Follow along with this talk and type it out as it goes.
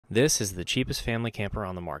This is the cheapest family camper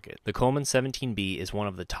on the market. The Coleman 17B is one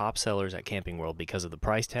of the top sellers at Camping World because of the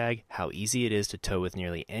price tag, how easy it is to tow with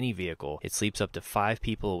nearly any vehicle. It sleeps up to 5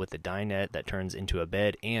 people with a dinette that turns into a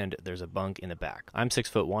bed, and there's a bunk in the back. I'm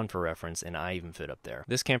 6'1" for reference, and I even fit up there.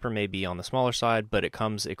 This camper may be on the smaller side, but it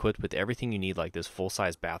comes equipped with everything you need, like this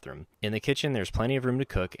full-size bathroom. In the kitchen, there's plenty of room to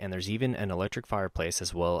cook, and there's even an electric fireplace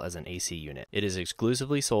as well as an AC unit. It is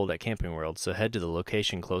exclusively sold at Camping World, so head to the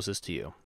location closest to you.